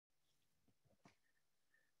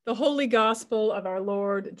The Holy Gospel of our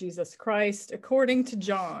Lord Jesus Christ according to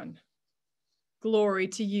John. Glory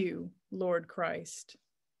to you, Lord Christ.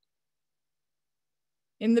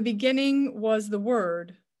 In the beginning was the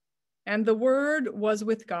Word, and the Word was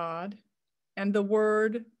with God, and the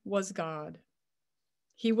Word was God.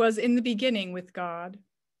 He was in the beginning with God.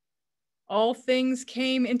 All things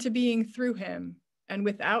came into being through him, and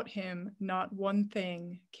without him not one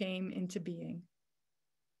thing came into being.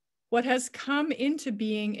 What has come into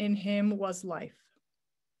being in him was life,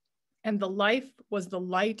 and the life was the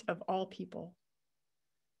light of all people.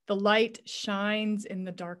 The light shines in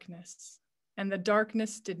the darkness, and the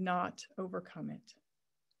darkness did not overcome it.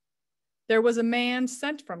 There was a man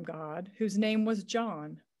sent from God whose name was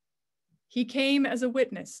John. He came as a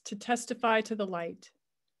witness to testify to the light,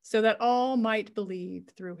 so that all might believe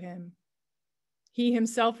through him. He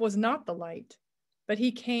himself was not the light, but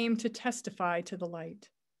he came to testify to the light.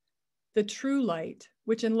 The true light,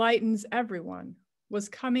 which enlightens everyone, was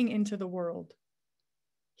coming into the world.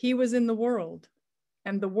 He was in the world,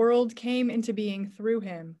 and the world came into being through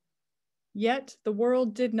him, yet the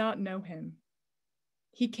world did not know him.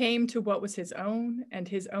 He came to what was his own, and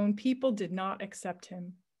his own people did not accept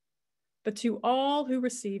him. But to all who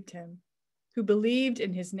received him, who believed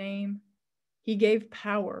in his name, he gave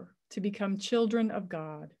power to become children of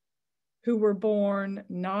God, who were born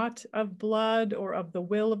not of blood or of the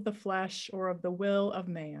will of the flesh or of the will of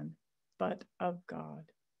man, but of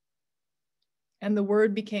God. And the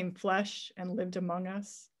Word became flesh and lived among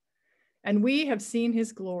us, and we have seen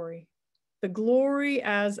his glory, the glory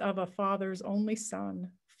as of a Father's only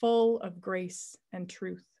Son, full of grace and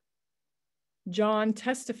truth. John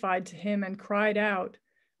testified to him and cried out,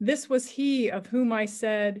 "This was he of whom I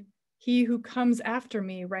said, 'He who comes after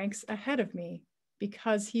me ranks ahead of me,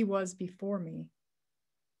 because he was before me.'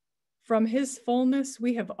 From his fullness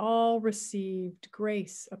we have all received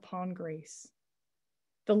grace upon grace.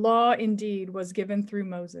 The law indeed was given through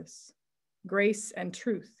Moses. Grace and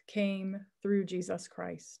truth came through Jesus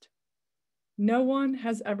Christ. No one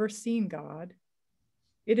has ever seen God.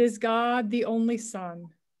 It is God, the only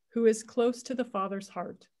Son, who is close to the Father's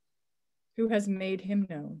heart, who has made him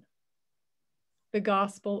known." The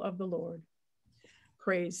Gospel of the Lord.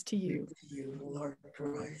 Praise to you, Lord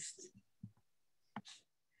Christ.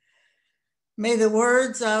 May the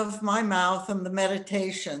words of my mouth and the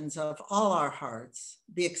meditations of all our hearts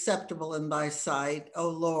be acceptable in thy sight, O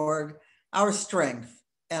Lord, our strength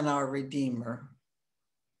and our Redeemer.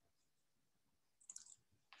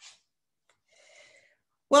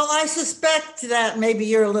 Well, I suspect that maybe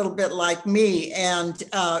you're a little bit like me, and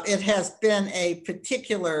it has been a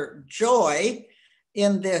particular joy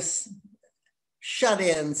in this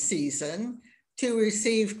shut-in season to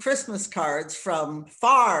receive Christmas cards from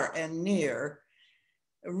far and near.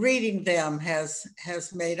 Reading them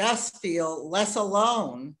has made us feel less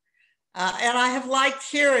alone. And I have liked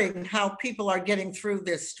hearing how people are getting through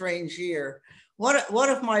this strange year. One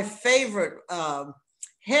of my favorite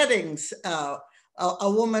headings, a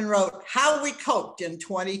woman wrote, "How we coped in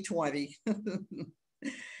 2020."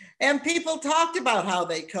 And people talked about how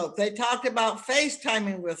they coped. They talked about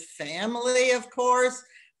FaceTiming with family, of course.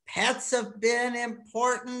 Pets have been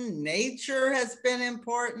important. Nature has been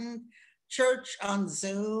important. Church on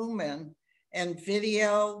Zoom and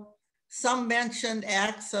video. Some mentioned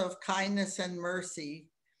acts of kindness and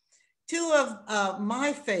mercy. Two of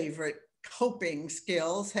my favorite coping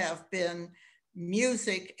skills have been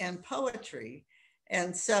music and poetry.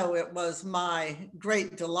 And so it was my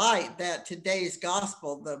great delight that today's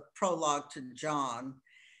gospel, the prologue to John,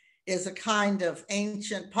 is a kind of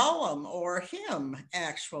ancient poem or hymn,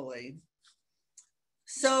 actually.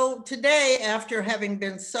 So today, after having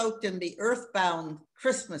been soaked in the earthbound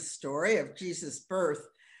Christmas story of Jesus' birth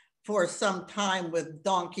for some time with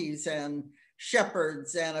donkeys and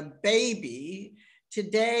shepherds and a baby,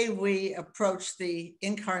 today we approach the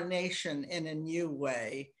incarnation in a new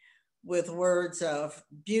way, with words of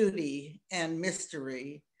beauty and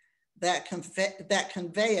mystery that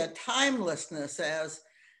convey a timelessness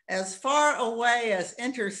as far away as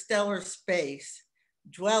interstellar space,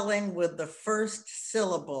 dwelling with the first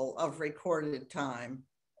syllable of recorded time.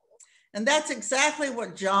 And that's exactly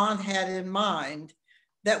what John had in mind,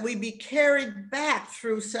 that we be carried back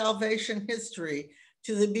through salvation history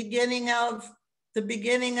to the beginning of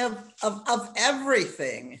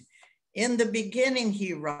everything. In the beginning,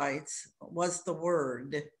 he writes, was the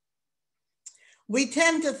Word. We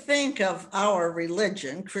tend to think of our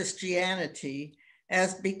religion, Christianity,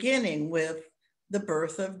 as beginning with the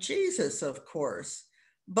birth of Jesus, of course.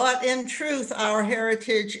 But in truth, our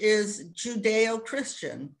heritage is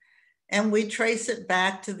Judeo-Christian, and we trace it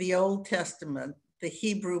back to the Old Testament, the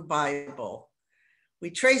Hebrew Bible. We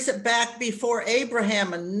trace it back before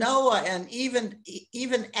Abraham and Noah and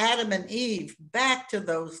even Adam and Eve, back to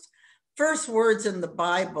those first words in the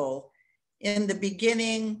Bible. In the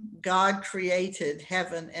beginning, God created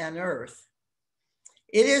heaven and earth.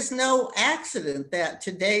 It is no accident that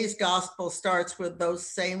today's gospel starts with those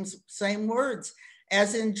same words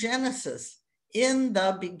as in Genesis, in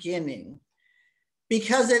the beginning,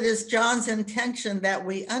 because it is John's intention that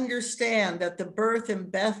we understand that the birth in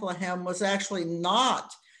Bethlehem was actually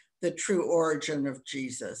not the true origin of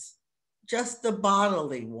Jesus, just the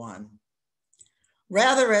bodily one.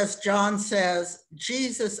 Rather, as John says,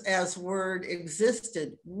 Jesus as Word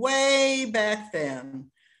existed way back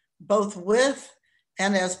then, both with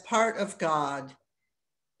and as part of God.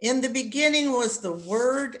 In the beginning was the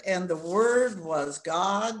Word, and the Word was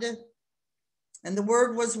God, and the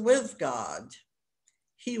Word was with God.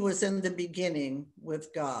 He was in the beginning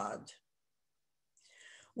with God.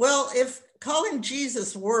 Well, if calling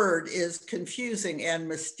Jesus Word is confusing and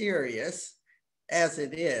mysterious, as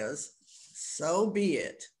it is, so be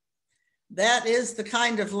it. That is the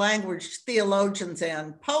kind of language theologians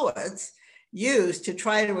and poets use to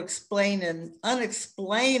try to explain an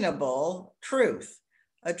unexplainable truth,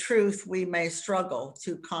 a truth we may struggle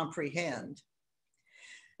to comprehend.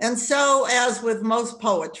 And so, as with most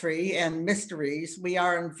poetry and mysteries, we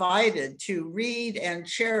are invited to read and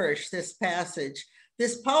cherish this passage,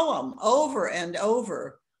 this poem, over and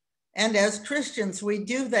over. And as Christians, we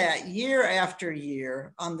do that year after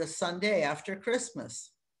year on the Sunday after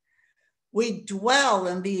Christmas. We dwell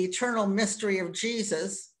in the eternal mystery of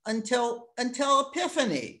Jesus until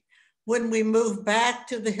Epiphany, when we move back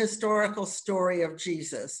to the historical story of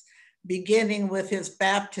Jesus, beginning with his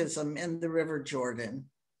baptism in the River Jordan.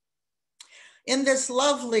 In this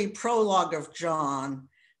lovely prologue of John,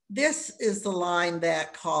 this is the line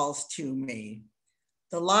that calls to me.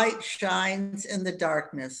 The light shines in the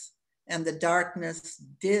darkness, and the darkness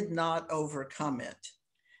did not overcome it.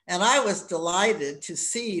 And I was delighted to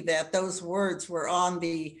see that those words were on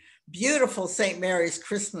the beautiful St. Mary's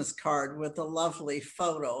Christmas card with a lovely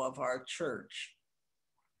photo of our church.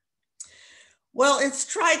 Well, it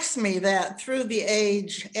strikes me that through the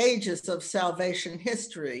ages of salvation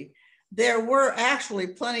history, there were actually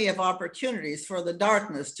plenty of opportunities for the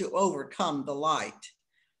darkness to overcome the light.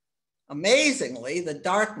 Amazingly, the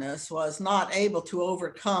darkness was not able to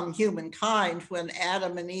overcome humankind when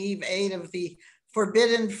Adam and Eve ate of the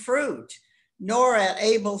forbidden fruit, nor at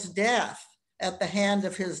Abel's death at the hand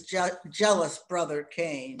of his jealous brother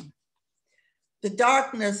Cain. The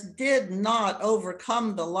darkness did not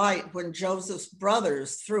overcome the light when Joseph's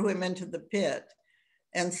brothers threw him into the pit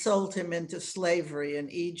and sold him into slavery in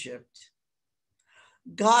Egypt.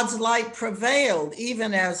 God's light prevailed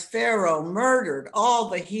even as Pharaoh murdered all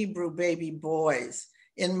the Hebrew baby boys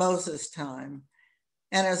in Moses' time,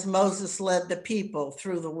 and as Moses led the people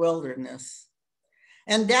through the wilderness,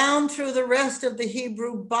 and down through the rest of the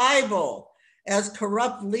Hebrew Bible as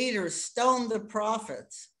corrupt leaders stoned the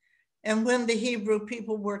prophets, and when the Hebrew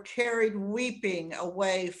people were carried weeping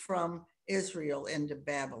away from Israel into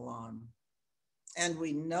Babylon. And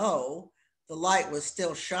we know the light was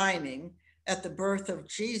still shining at the birth of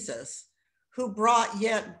Jesus, who brought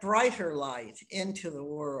yet brighter light into the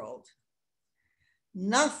world.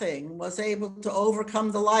 Nothing was able to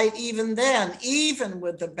overcome the light even then, even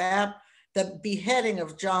with the beheading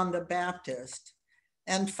of John the Baptist,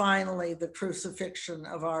 and finally the crucifixion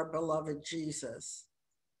of our beloved Jesus.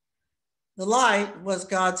 The light was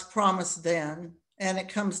God's promise then, and it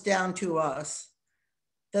comes down to us,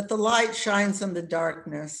 that the light shines in the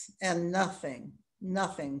darkness and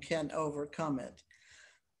nothing can overcome it.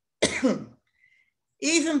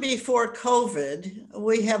 Even before COVID,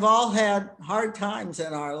 we have all had hard times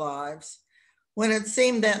in our lives when it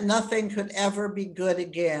seemed that nothing could ever be good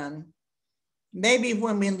again. Maybe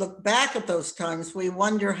when we look back at those times, we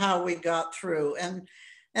wonder how we got through. And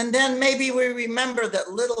then maybe we remember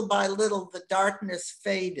that little by little, the darkness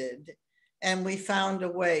faded and we found a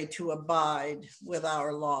way to abide with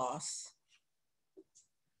our loss.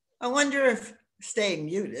 I wonder if, staying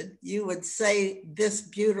muted, you would say this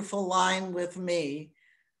beautiful line with me: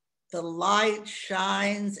 the light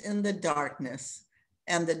shines in the darkness,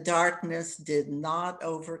 and the darkness did not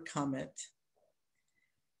overcome it.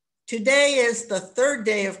 Today is the third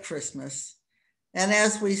day of Christmas, and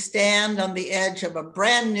as we stand on the edge of a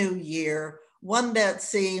brand new year, one that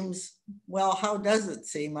seems, well, how does it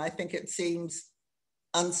seem? I think it seems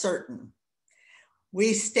uncertain.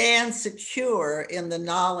 We stand secure in the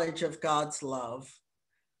knowledge of God's love.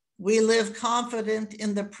 We live confident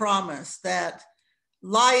in the promise that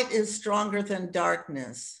light is stronger than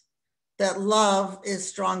darkness, that love is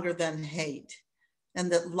stronger than hate,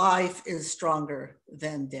 and that life is stronger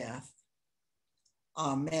than death.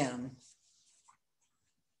 Amen.